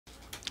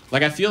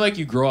Like, I feel like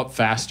you grow up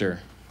faster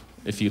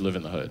if you live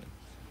in the hood.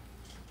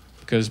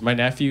 Because my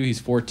nephew, he's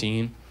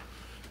 14.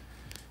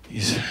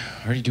 He's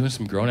already doing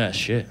some grown-ass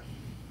shit.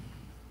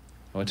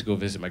 I went to go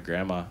visit my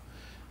grandma,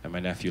 and my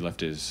nephew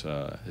left his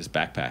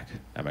backpack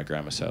at my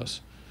grandma's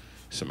house.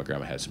 So my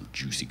grandma had some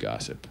juicy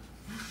gossip.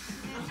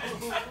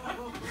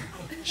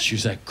 She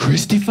was like,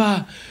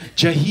 Christopher,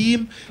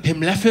 Jaheim,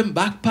 him left him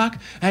backpack,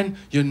 and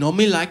you know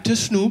me like to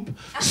snoop,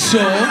 so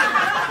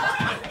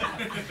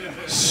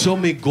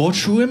me go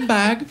through him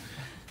bag.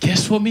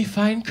 Guess what me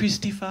find,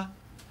 Christopher?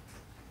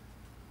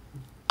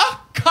 A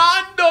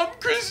condom,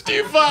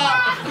 Christopher!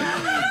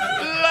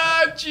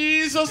 Lord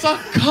Jesus, a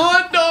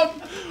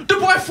condom! The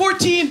boy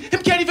 14,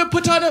 him can't even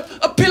put on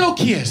a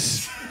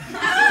pillowcase.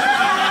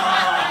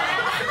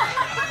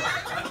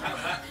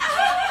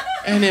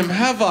 And him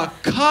have a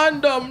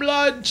condom,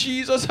 Lord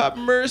Jesus, have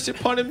mercy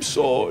upon him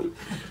soul.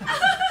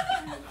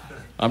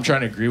 I'm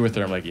trying to agree with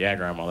her. I'm like, yeah,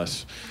 Grandma,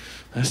 that's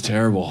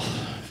terrible.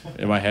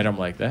 In my head, I'm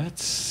like,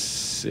 that's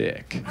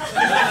sick.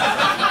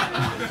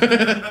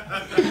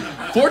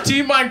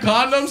 14 buying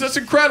condoms? That's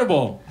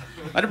incredible.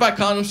 I didn't buy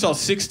condoms till I was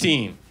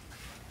 16.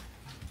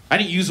 I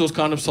didn't use those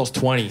condoms till I was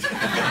 20.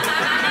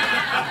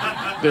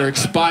 They're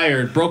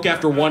expired, broke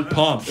after one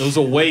pump. It was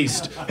a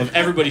waste of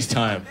everybody's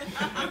time.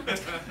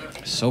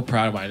 So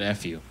proud of my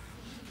nephew.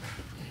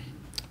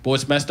 But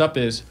what's messed up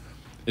is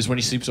when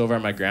he sleeps over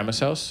at my grandma's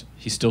house,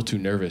 he's still too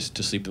nervous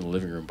to sleep in the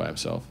living room by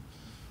himself.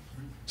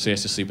 So he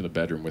has to sleep in the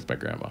bedroom with my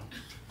grandma.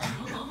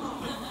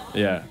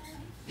 Yeah.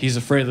 He's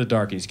afraid of the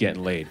dark and he's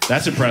getting laid.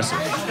 That's impressive.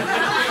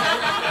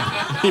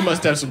 He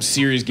must have some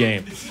serious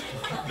game.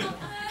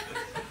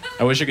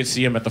 I wish I could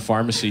see him at the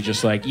pharmacy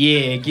just like,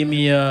 yeah, give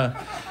me a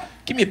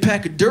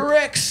pack of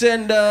Durex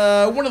and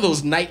one of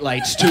those night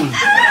lights too.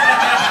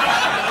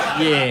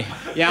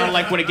 Yeah, I don't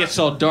like when it gets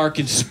all dark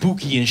and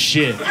spooky and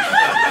shit.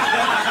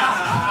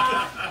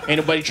 Ain't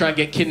nobody trying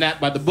to get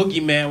kidnapped by the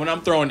boogeyman when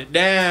I'm throwing it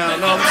down,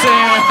 you know what I'm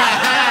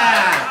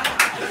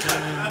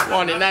saying?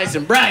 Want it nice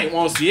and bright,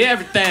 want to see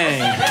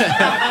everything.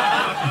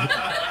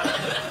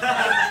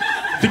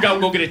 Think I'm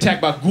gonna get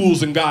attacked by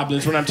ghouls and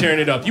goblins when I'm tearing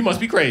it up. You must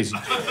be crazy.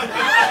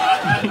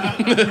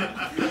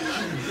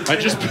 I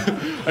just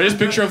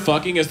picture him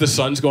fucking as the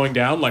sun's going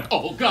down, like,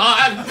 oh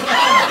God.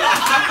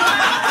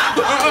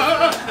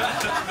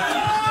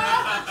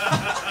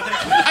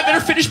 I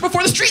better finish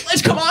before the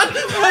streetlights come on.